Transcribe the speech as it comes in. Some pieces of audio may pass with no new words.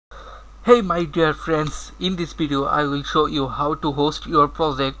Hey my dear friends, in this video I will show you how to host your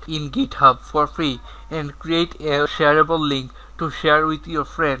project in GitHub for free and create a shareable link to share with your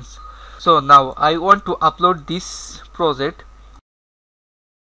friends. So now I want to upload this project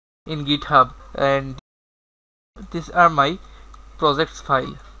in GitHub, and these are my projects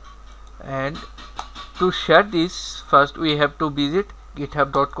file. And to share this, first we have to visit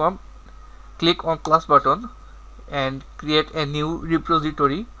github.com, click on plus button and create a new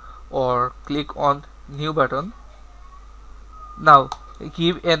repository, or click on new button. Now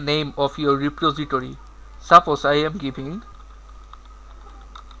give a name of your repository. Suppose I am giving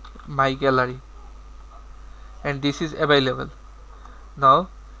my gallery, and this is available. Now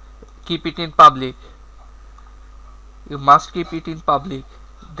keep it in public. You must keep it in public.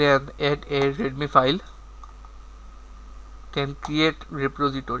 Then add a readme file. Then create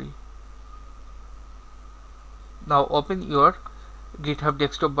repository. Now open your GitHub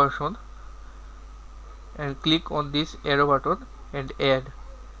desktop version and click on this arrow button and add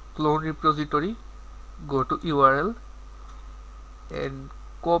clone repository. Go to URL and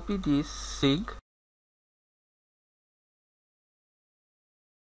copy this link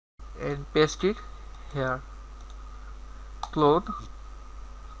and paste it here. Clone,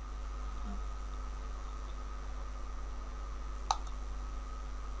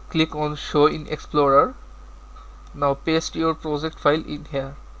 click on show in Explorer. Now paste your project file in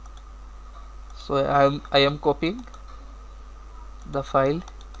here. So I am copying the file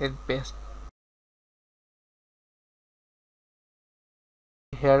and paste.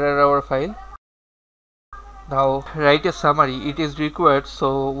 Here are our file. Now write a summary. It is required,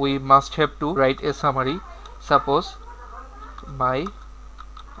 so we must have to write a summary. Suppose my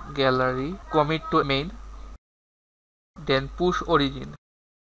gallery, commit to main, then push origin,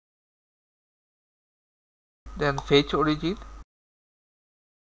 then fetch origin.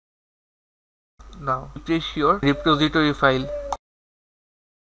 Now refresh your repository file.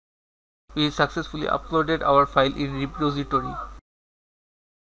 We successfully uploaded our file in repository.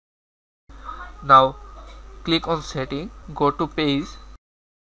 Now click on setting, go to page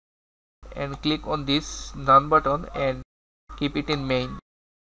and click on this none button and keep it in main,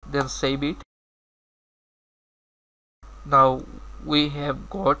 then save it. Now we have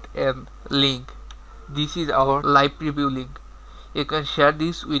got a link. This is our live preview link. You can share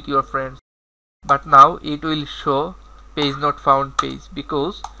this with your friends, but now it will show page not found page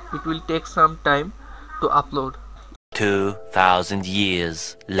because it will take some time to upload. 2000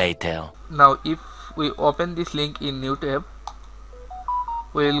 years later. Now if we open this link in new tab,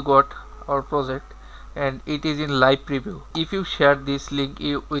 we will got our project and it is in live preview. If you share this link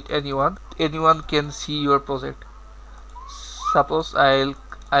with anyone can see your project. Suppose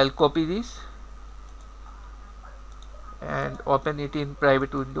I'll copy this and open it in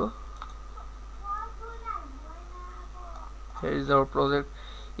private window. Here is our project.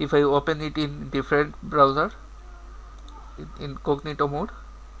 If I open it in different browser, in incognito mode,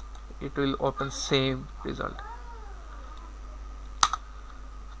 it will open same result.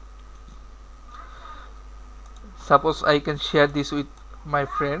 Suppose I can share this with my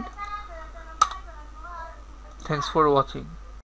friend. Thanks for watching.